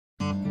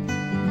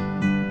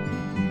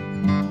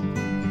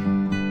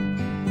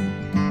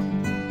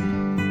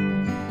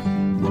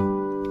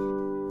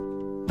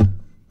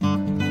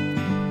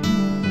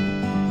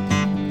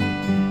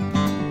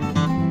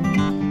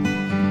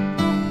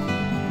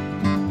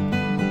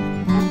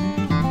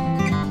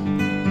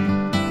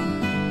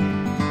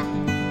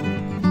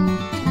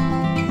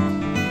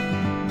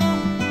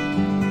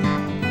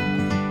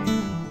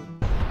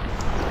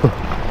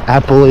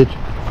Appalachian.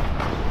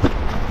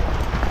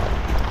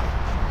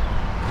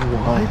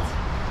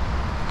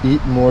 What?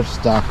 Eat more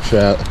stock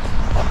trout.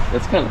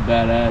 That's kind of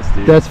badass,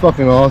 dude. That's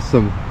fucking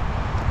awesome.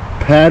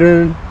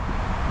 Pattern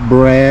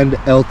brand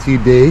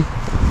LTD.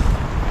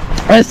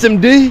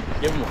 SMD.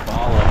 Give him a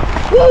follow.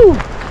 Woo!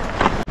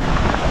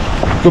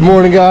 Good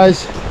morning,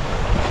 guys.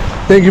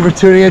 Thank you for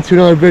tuning in to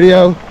another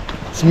video.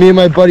 It's me and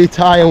my buddy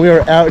Ty, and we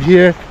are out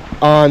here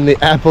on the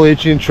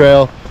Appalachian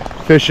Trail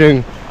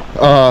fishing.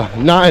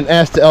 Not an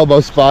ass to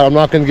elbow spot. I'm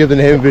not going to give the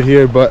name of it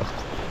here, but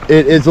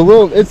it's a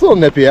little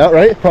nippy out,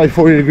 right? Probably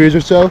 40 degrees or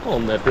so. A little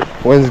nippy.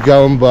 Wind's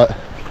going, but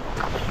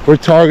we're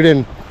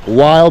targeting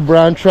wild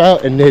brown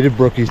trout and native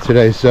brookies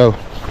today, so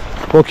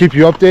we'll keep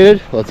you updated.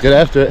 Let's get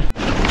after it.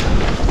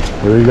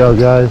 Here we go,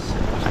 guys.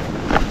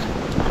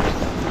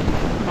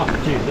 Oh,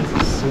 dude, this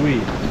is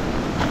sweet.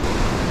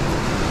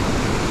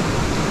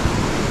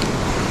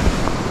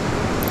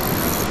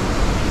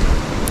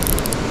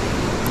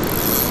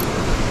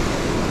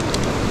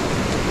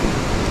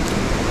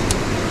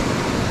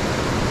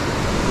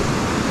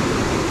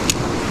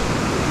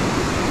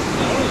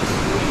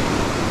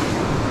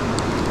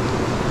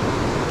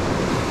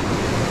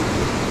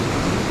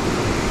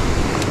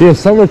 Yeah,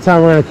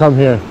 summertime we're gonna come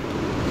here.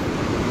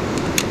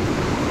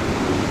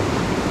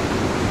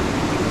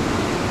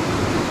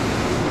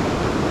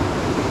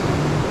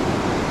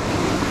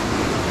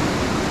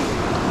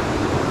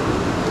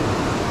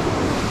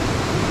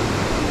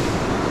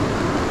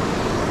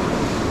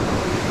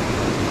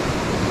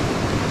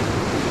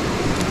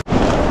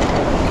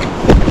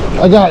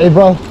 I got you,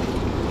 bro.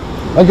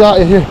 I got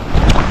you here.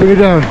 Bring it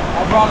down.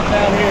 I brought it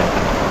down here.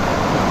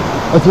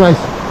 That's nice.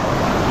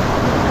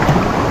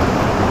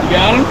 You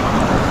got him?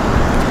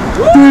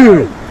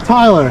 Dude,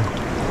 Tyler.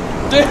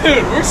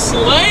 Dude, we're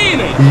slaying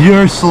it.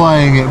 You're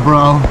slaying it,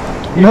 bro.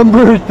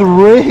 Number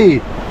 3.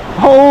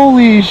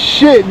 Holy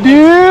shit,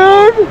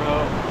 dude.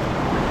 Bro.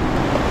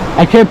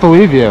 I can't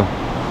believe you.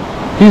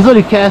 He's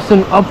literally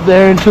casting up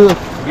there into the...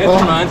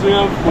 This reminds me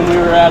of when we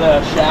were at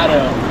a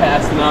shadow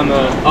casting on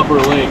the upper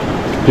lake.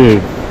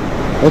 Dude,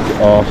 that's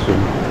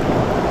awesome.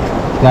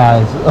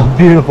 Guys, oh,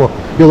 beautiful.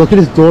 Yo, look at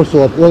his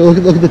dorsal up. Look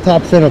at the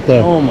top fin up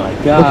there. Oh my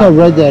god. Look how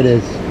red that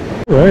is.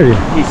 Alrighty.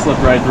 He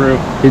slipped right through.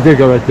 He did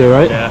go right there,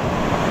 right? Yeah.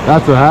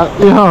 That's what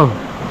happened. Yo,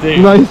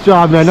 dude, nice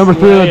job, man. Number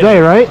 3 of the day,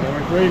 right?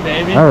 Number 3,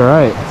 baby.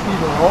 Alright. Let's keep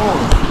it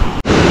rolling.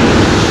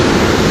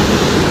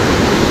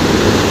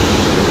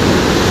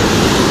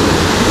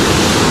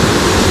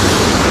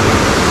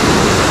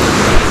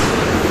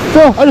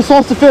 Phil, I just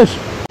lost the fish.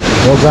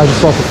 Well, guys, I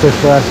just lost the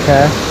fish last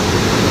cast.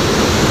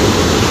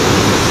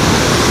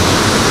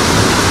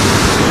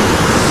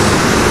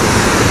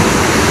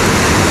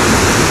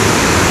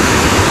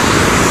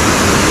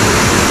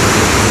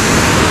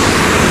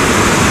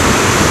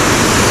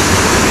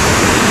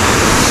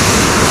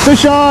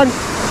 Fish on!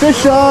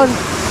 Fish on!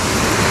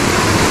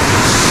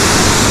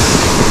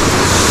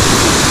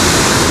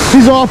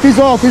 He's off, he's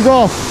off, he's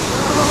off.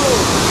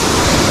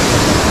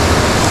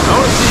 I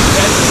want to see you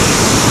catch it.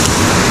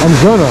 I'm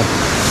gonna.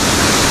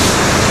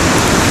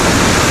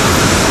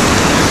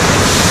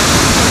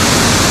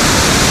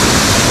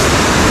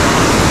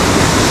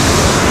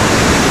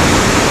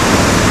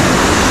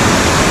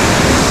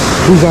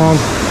 He's on.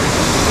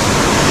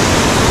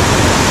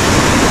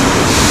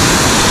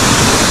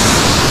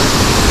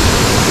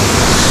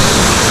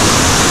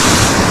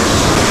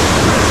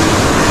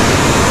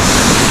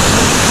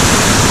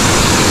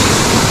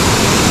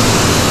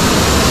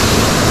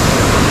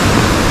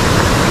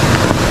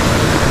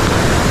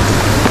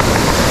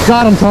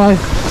 Got him, Ty.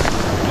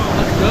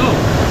 Let's go.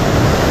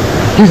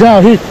 He's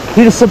out. He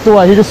just slipped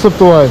away. He just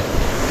slipped away. Was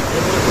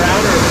it a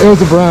brown or? It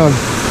was a brown.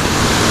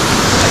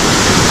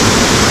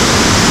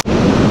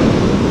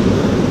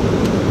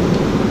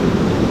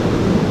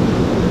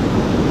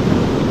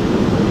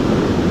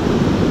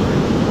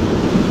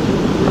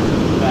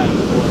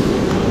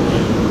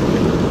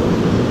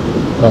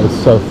 That was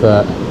so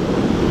fat.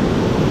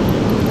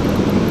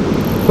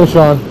 Fish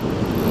on.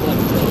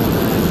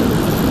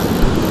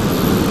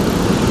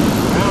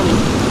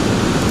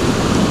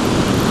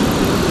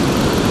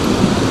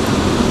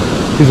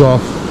 He's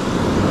off.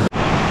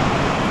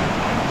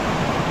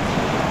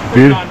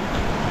 Dude.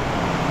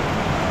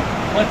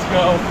 Let's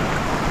go.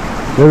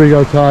 There we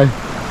go, Ty.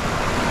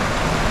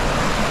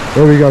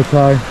 There we go,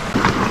 Ty.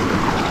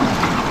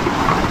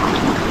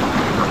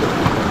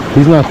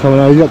 He's not coming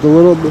out. He's got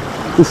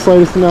the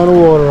slightest amount of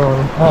water on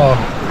him. Oh,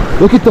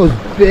 look at those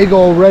big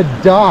old red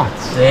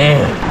dots.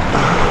 Damn.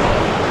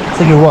 It's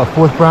like your what,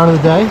 4th brown of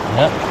the day?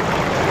 Yep.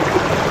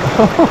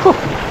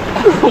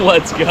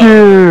 Let's go.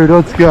 Dude,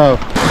 let's go.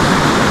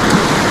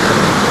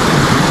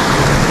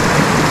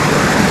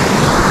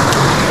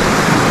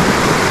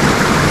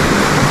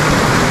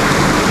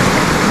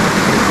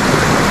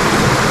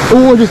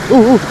 Oh,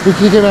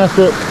 he came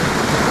after it.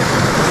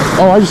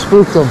 Oh, I just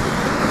spooked him.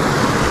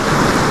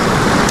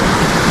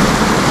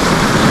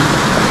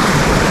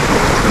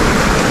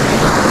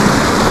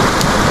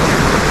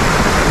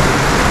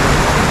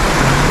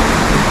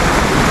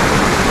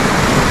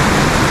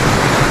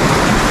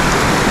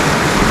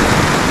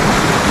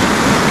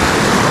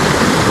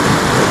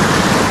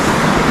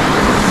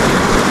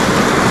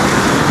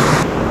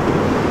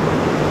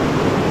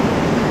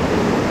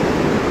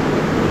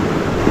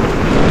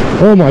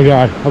 Oh my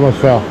god, I almost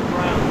fell.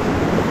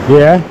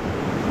 Yeah?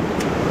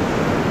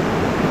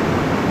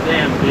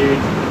 Damn, dude.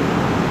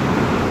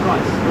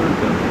 Probably screwed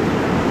them.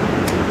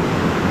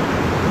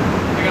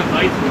 I got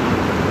bites with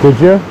them. Did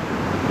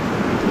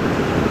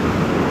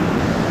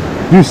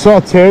you? You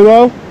saw two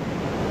though?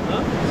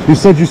 Huh? You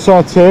said you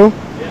saw two?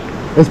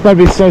 Yeah. This might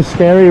be so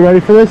scary. You ready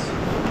for this?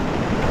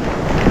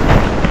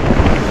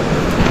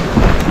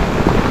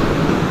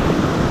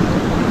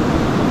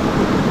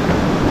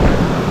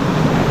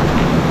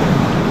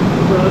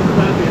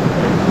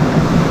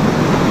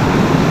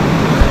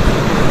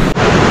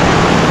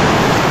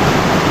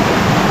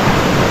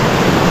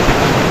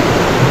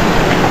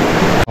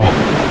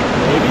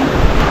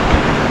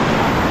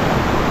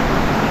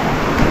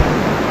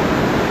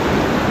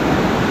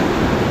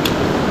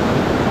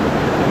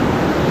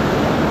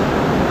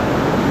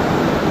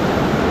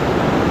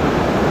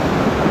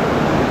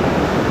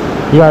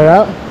 You got it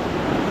out?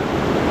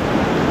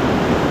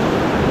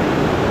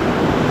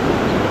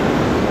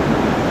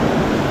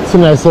 It's a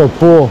nice little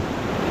pool.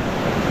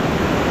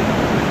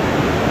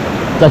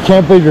 I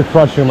can't believe you're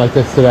crushing them like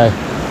this today.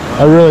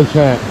 I really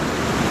can't.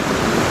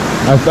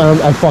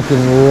 I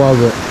fucking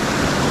love it.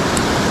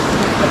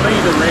 I bet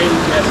you the rain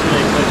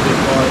yesterday played a big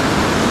part.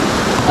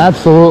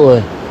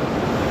 Absolutely.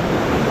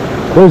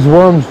 There's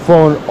worms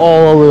flowing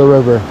all over the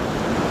river.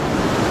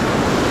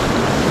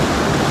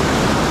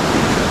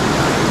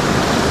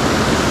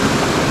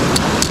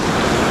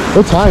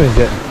 What time is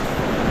it?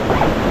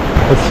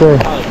 Let's see.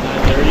 Probably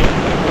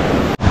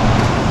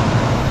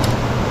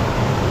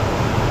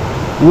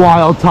 9:30.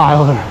 Wild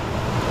Tyler.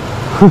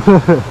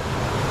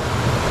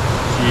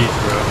 Jeez,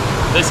 bro.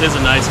 This is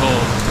a nice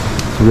hole.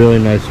 It's a really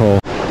nice hole.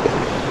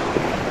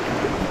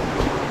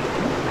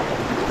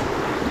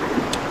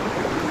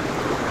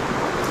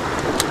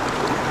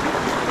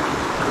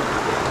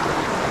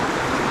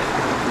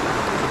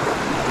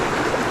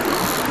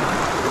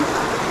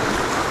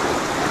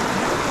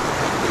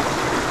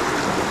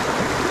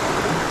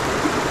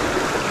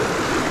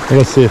 I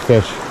gotta see a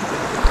fish.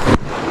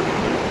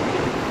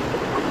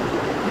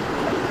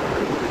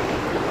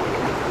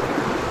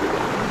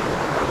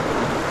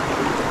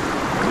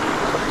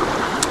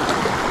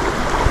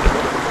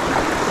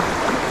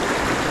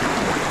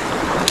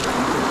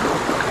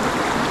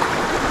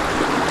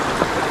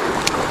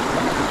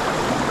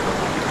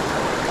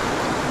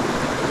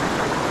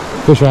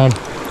 Fish on.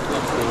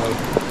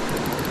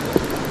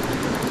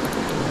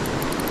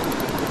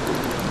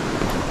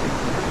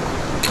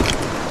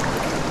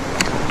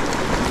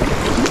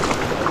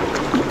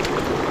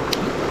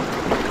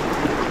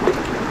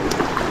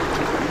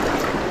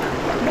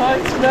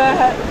 Nice,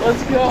 Matt.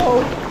 Let's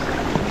go.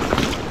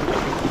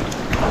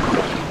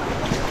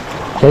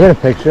 Can I get a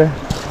picture?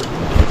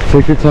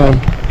 Take your time.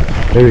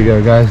 There we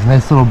go, guys.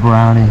 Nice little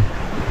brownie.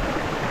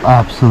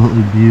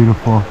 Absolutely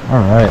beautiful.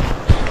 All right.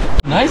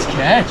 Nice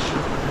catch.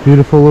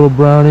 Beautiful little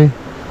brownie.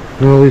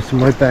 We'll release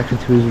him right back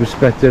into his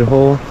respected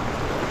hole.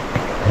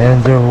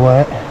 Hands are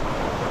wet.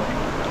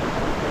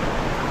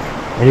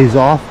 And he's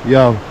off.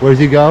 Yo, where's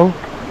he go?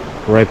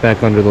 Right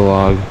back under the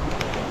log.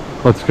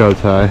 Let's go,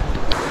 Ty.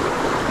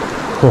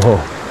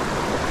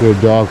 Oh, good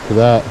dog for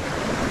that.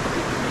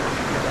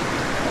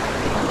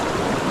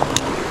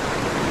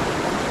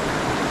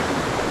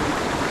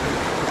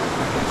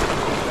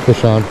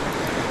 Fish on.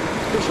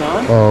 Fish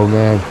on? Oh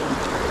man.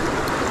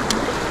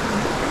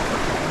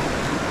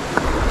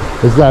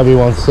 There's gotta be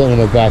one sitting in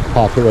the back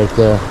pocket right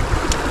there.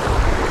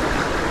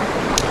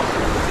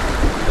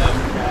 That's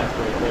a catch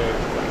right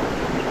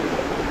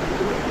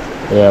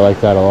there. Yeah, I like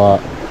that a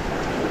lot.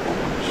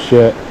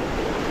 Shit.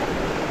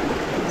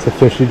 It's a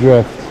fishy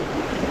drift.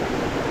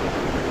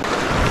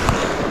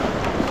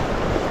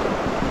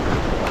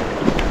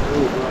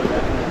 Ooh, bro,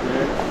 that right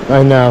there.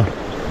 I know.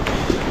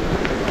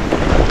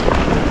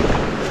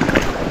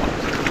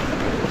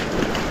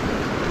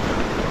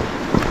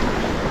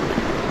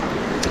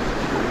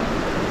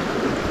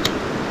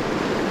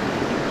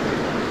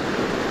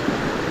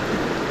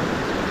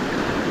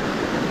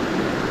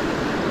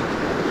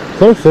 Is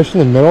there a fish in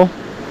the middle?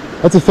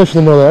 That's a fish in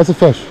the middle there. That's a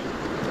fish.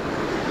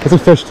 That's a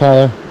fish,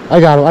 Tyler. I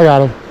got him. I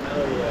got him.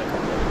 Hell yeah.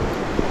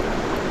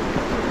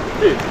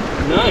 Dude,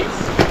 nice.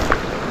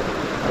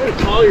 Way to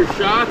call your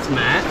shots,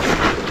 Matt.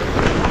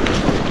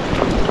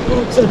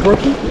 Oh, is that a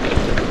brookie?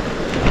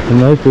 It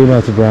might be. No,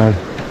 it's a brown.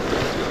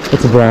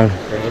 It's a brown.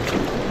 Brown.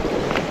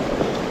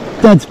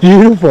 That's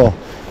beautiful.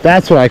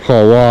 That's what I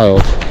call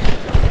wild.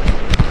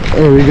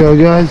 There we go,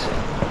 guys.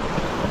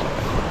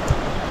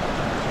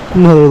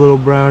 Another little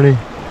brownie.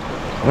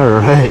 All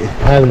right,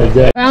 having a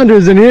day.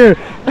 Founders in here.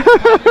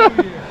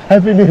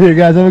 Happy New Year,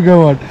 guys. Have a good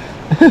one.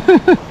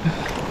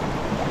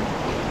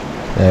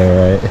 All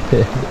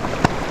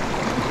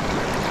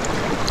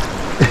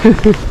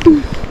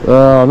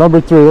right. Number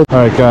 3. All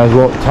right, guys.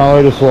 Well,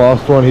 Tyler just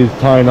lost one. He's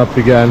tying up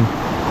again,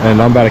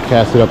 and I'm about to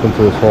cast it up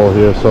into this hole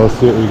here. So let's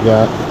see what we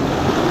got.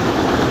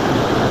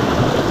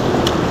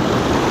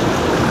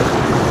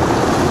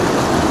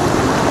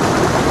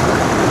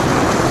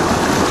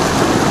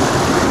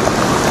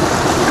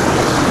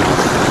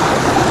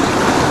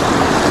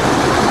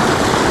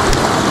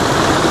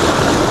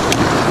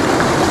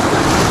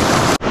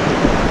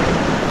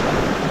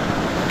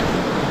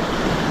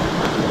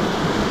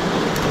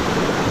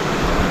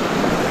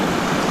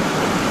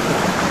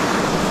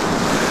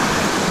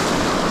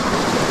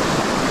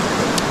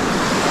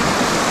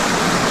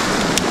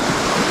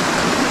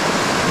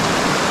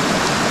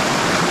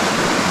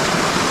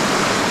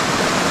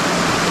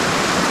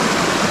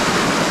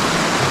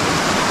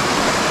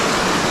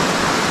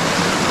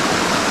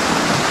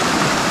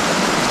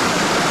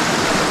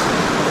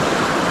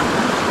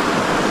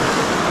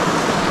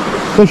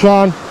 Fish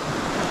on.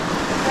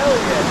 Hell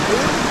yeah,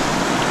 dude.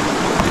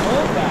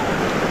 Love that.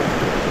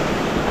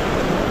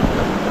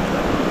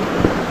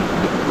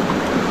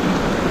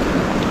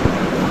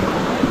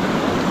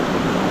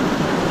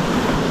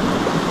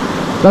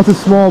 That's a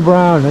small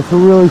brown. That's a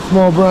really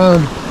small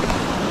brown.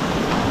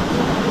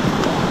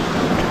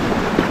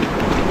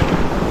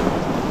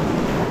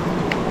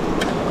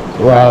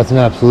 Wow, that's an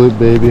absolute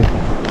baby.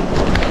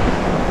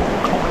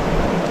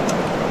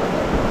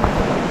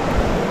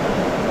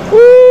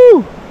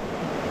 Woo!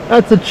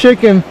 That's a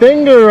chicken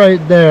finger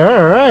right there.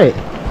 All right.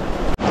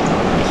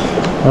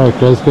 All right,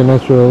 guys, get an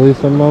extra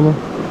release on mama.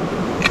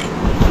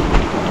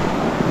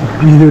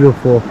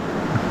 Beautiful.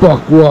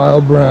 Buck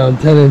wild brown,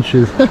 10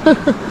 inches.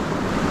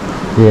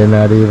 Yeah,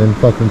 not even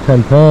fucking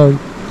 10 pounds.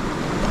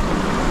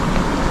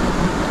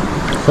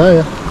 Tell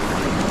ya.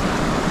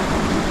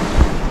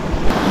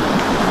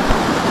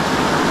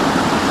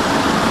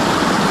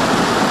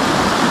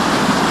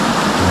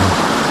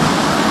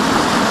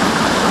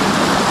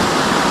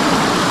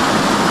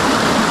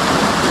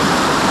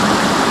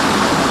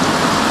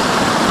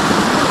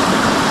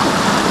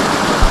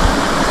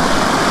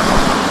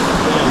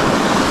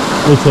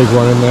 We'll take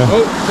one in there.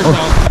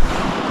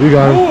 Oh, you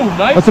got him. ooh,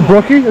 nice. That's a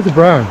brookie? That's a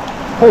brown.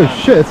 Holy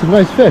shit, it's a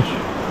nice fish.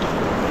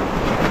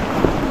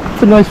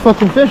 It's a nice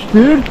fucking fish,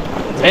 dude.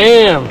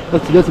 Damn.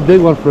 That's a big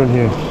one for in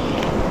here.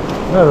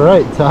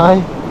 Alright,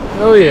 Ty.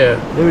 Hell yeah.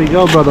 There we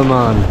go, brother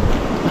man.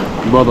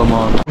 Brother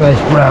man. Nice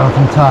brown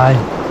from Ty.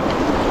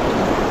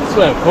 This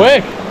went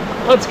quick.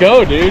 Let's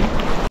go, dude.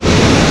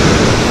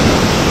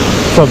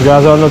 What's up,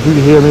 guys? I don't know if you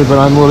can hear me, but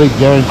I'm literally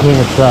guaranteeing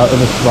a trout in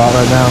this spot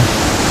right now.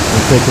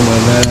 I'm taking my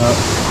net out.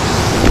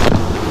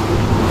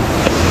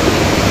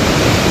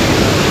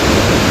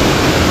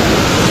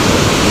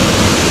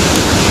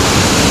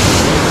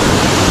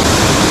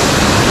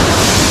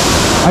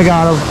 I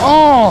got him.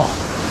 Oh!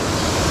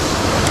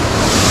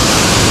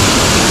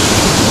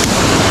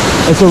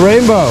 It's a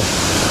rainbow.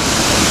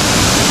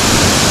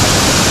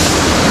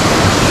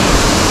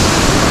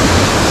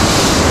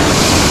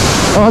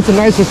 Oh, that's a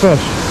nicer fish.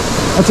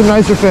 That's a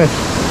nicer fish.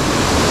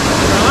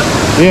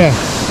 Yeah.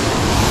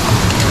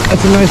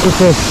 That's a nicer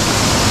fish.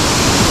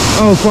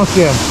 Oh, fuck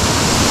yeah.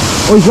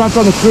 Oh, he's wrapped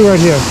on the tree right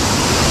here.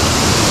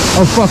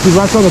 Oh, fuck, he's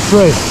wrapped on the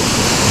tree.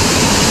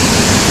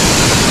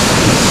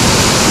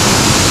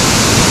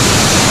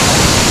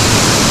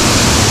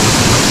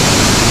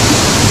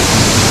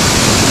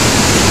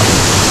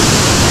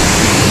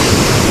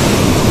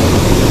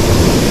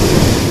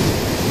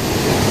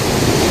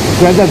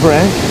 Grab that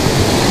branch.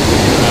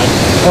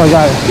 Oh, I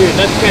got it. Dude,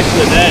 that's catch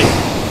of the day.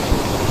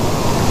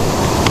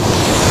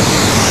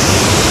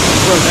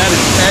 Bro, that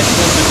is catch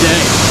of the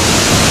day.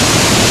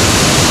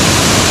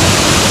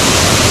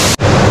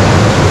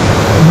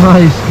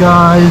 Nice,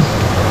 guys.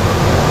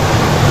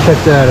 Check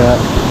that out.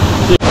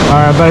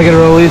 Alright, I'm about to get a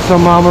release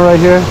on mama right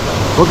here.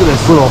 Look at this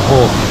little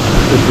hole.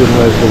 This is a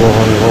nice little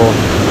honey hole.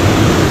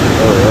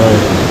 Alright.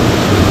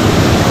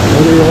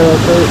 What do you have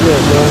out there?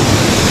 Yeah, bro.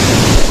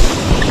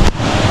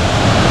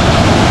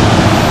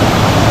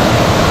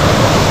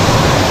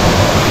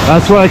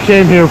 That's what I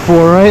came here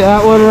for, right?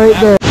 That one right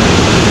there.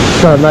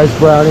 Got a nice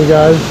brownie,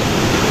 guys.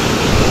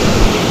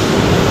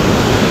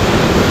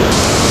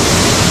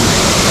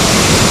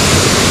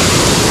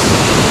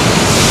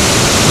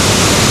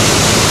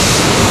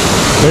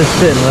 They're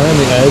sitting right on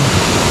the edge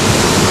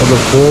of the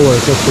pool where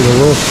it's just a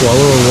little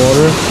slower with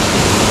water.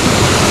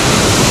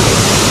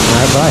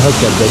 I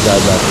hooked that big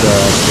guy back there,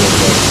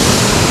 actually.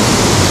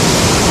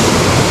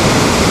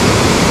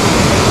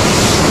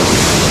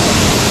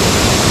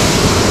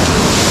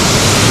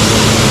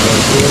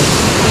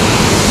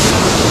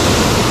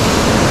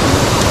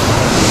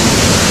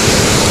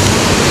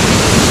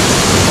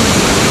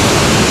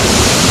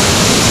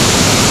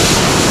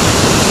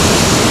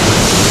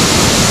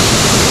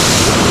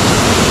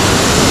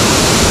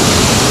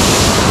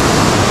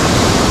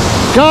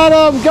 Got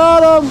him!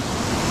 Got him!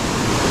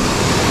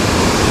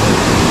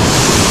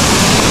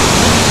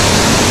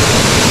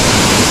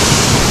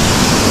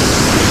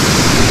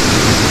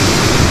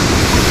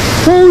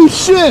 Holy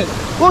shit!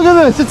 Look at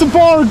this! It's a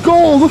bar of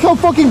gold! Look how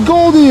fucking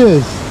gold he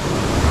is!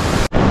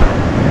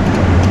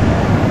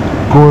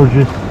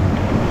 Gorgeous.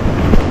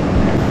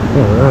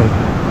 Alright.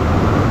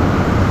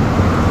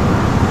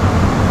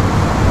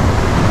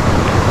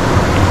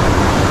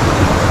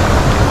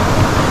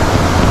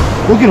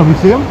 Look at him, you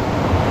see him?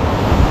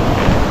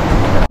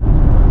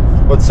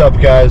 What's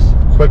up, guys?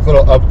 Quick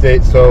little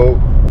update. So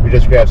we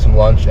just grabbed some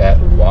lunch at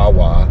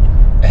Wawa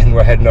and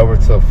we're heading over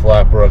to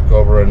Flatbrook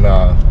over in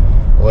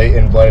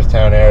Layton,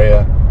 Blairstown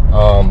area.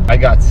 I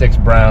got 6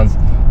 browns,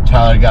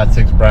 Tyler got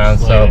 6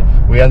 browns, so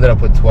we ended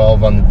up with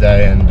 12 on the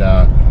day. And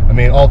I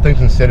mean, all things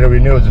considered, we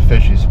knew it was a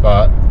fishy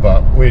spot,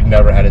 but we'd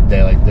never had a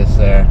day like this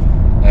there.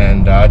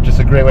 And just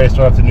a great way to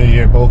start off the new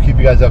year. But we'll keep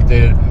you guys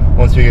updated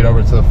once we get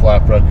over to the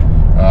Flatbrook.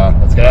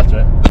 Let's get after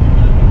it.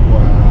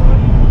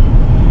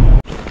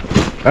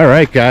 All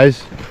right,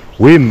 guys,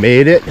 we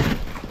made it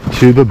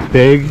to the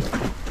big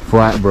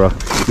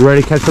Flatbrook. You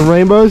ready to catch some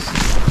rainbows?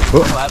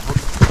 Oh,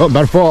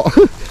 about to fall.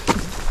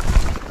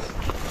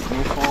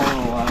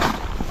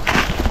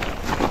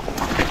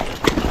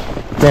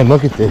 Damn,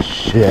 look at this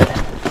shit.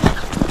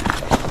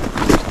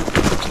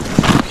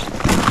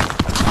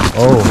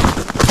 Oh,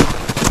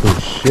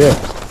 holy shit.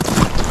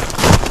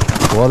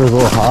 Water's a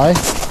little high.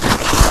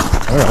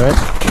 Alright.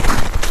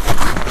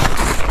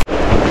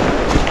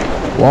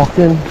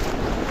 Walking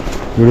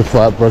through the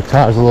Flatbrook.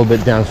 Tyler's a little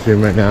bit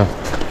downstream right now.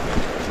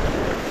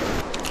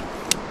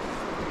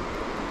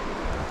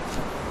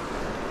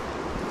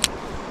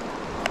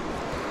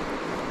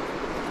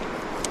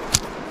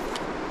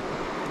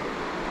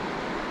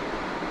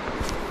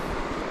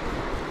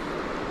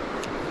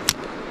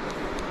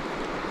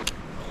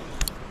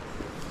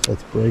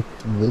 Let's break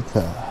the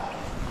tie.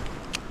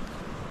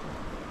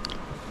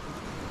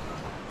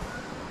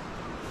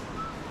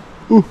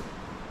 Ooh,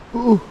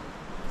 ooh.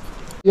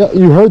 Yeah,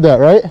 you heard that,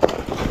 right?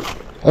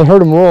 I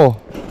heard him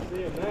roll.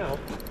 See him now.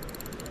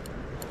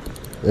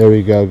 There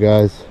we go,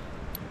 guys.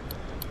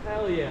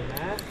 Hell yeah,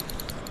 Matt.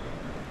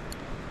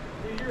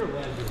 Dude, you're a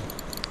legend.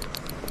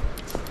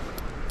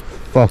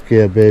 Fuck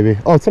yeah, baby.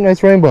 Oh, it's a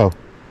nice rainbow.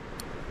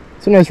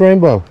 It's a nice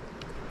rainbow.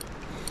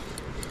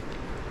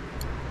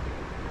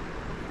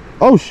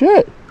 Oh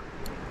shit!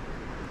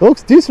 It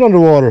looks decent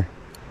underwater.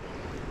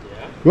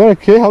 Yeah. You want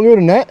a kid help me with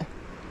a net?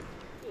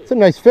 It's a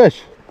nice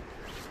fish.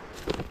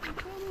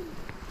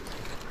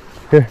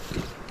 Here.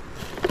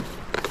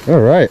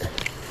 Alright.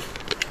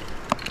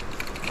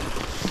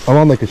 I'm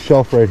on like a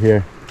shelf right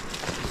here.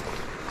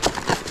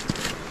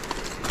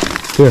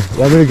 Here,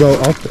 want me to go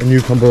up and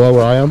you come below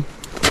where I am?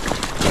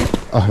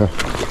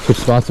 Switch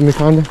spots with me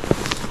kinda.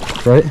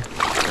 Right?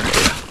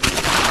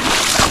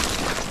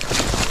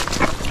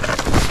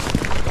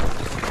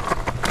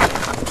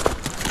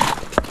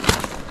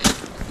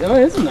 Oh,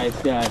 that's a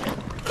nice guy.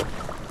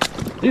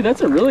 Dude,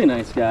 that's a really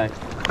nice guy.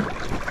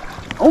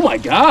 Oh my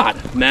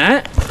god,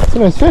 Matt. It's a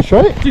nice fish,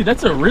 right? Dude,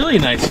 that's a really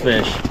nice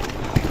fish.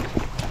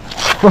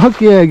 Fuck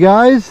yeah,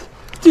 guys.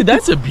 Dude,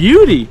 that's a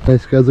beauty.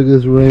 Nice, guys. Look at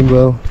this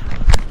rainbow.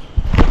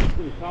 Dude,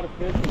 we caught a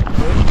fish in the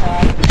first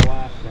cast and the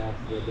last cast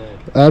of the day.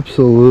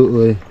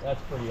 Absolutely.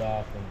 That's pretty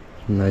awesome.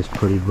 Nice,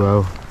 pretty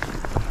bow.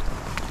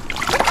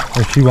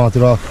 Oh, she wants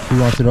it off. She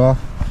wants it off.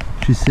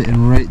 She's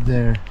sitting right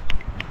there.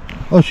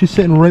 Oh, she's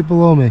sitting right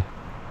below me.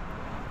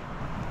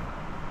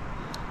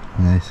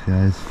 Nice,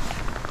 guys.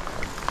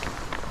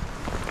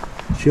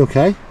 Is she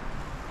okay?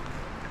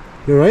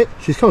 You alright?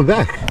 She's coming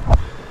back.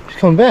 She's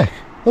coming back.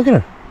 Look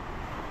at her.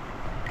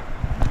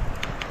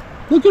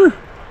 Look at her.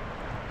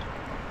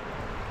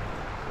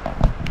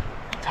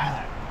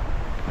 Tyler.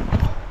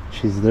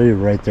 She's literally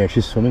right there.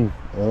 She's swimming.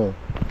 Oh,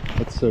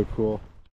 that's so cool.